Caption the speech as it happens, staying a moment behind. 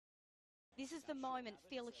This is the moment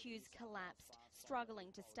Phil Hughes collapsed, struggling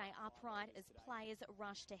to stay upright as players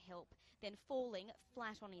rushed to help, then falling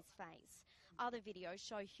flat on his face. Other videos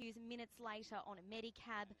show Hughes minutes later on a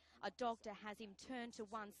medicab. A doctor has him turned to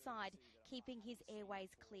one side, keeping his airways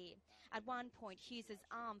clear. At one point, Hughes'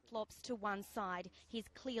 arm flops to one side. He's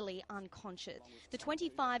clearly unconscious. The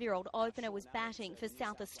 25-year-old opener was batting for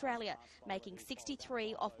South Australia, making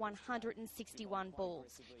 63 off 161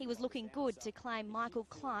 balls. He was looking good to claim Michael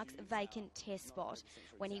Clarke's vacant test spot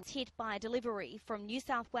when he was hit by a delivery from New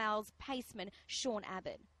South Wales paceman Sean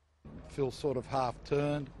Abbott. Phil sort of half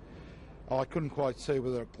turned. I couldn't quite see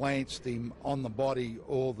whether it glanced him on the body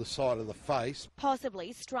or the side of the face.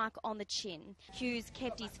 Possibly struck on the chin. Hughes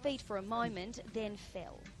kept his feet for a moment, then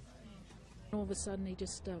fell. All of a sudden he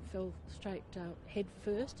just fell straight head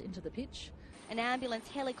first into the pitch. An ambulance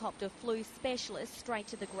helicopter flew specialists straight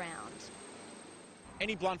to the ground.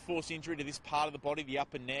 Any blunt force injury to this part of the body, the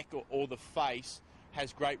upper neck or the face,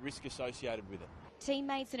 has great risk associated with it.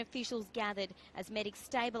 Teammates and officials gathered as medics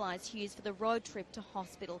stabilised Hughes for the road trip to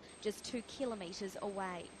hospital just 2 kilometres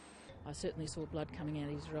away. I certainly saw blood coming out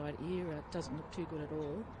of his right ear. It doesn't look too good at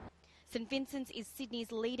all. St Vincent's is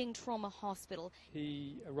Sydney's leading trauma hospital.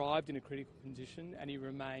 He arrived in a critical condition and he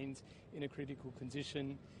remains in a critical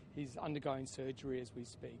condition. He's undergoing surgery as we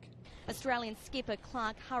speak. Australian skipper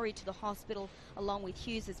Clarke hurried to the hospital along with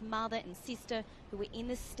Hughes' mother and sister, who were in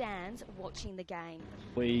the stands watching the game.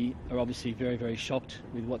 We are obviously very, very shocked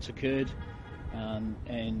with what's occurred and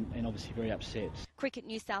obviously very upset. Cricket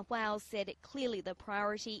New South Wales said clearly the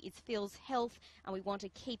priority is Phil's health and we want to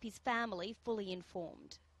keep his family fully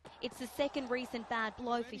informed. It's the second recent bad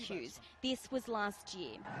blow for Hughes. This was last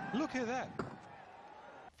year. Look at that.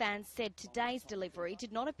 Fans said today's delivery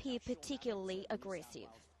did not appear particularly aggressive.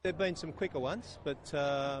 There have been some quicker ones, but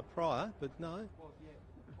prior, but no,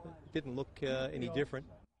 it didn't look any different.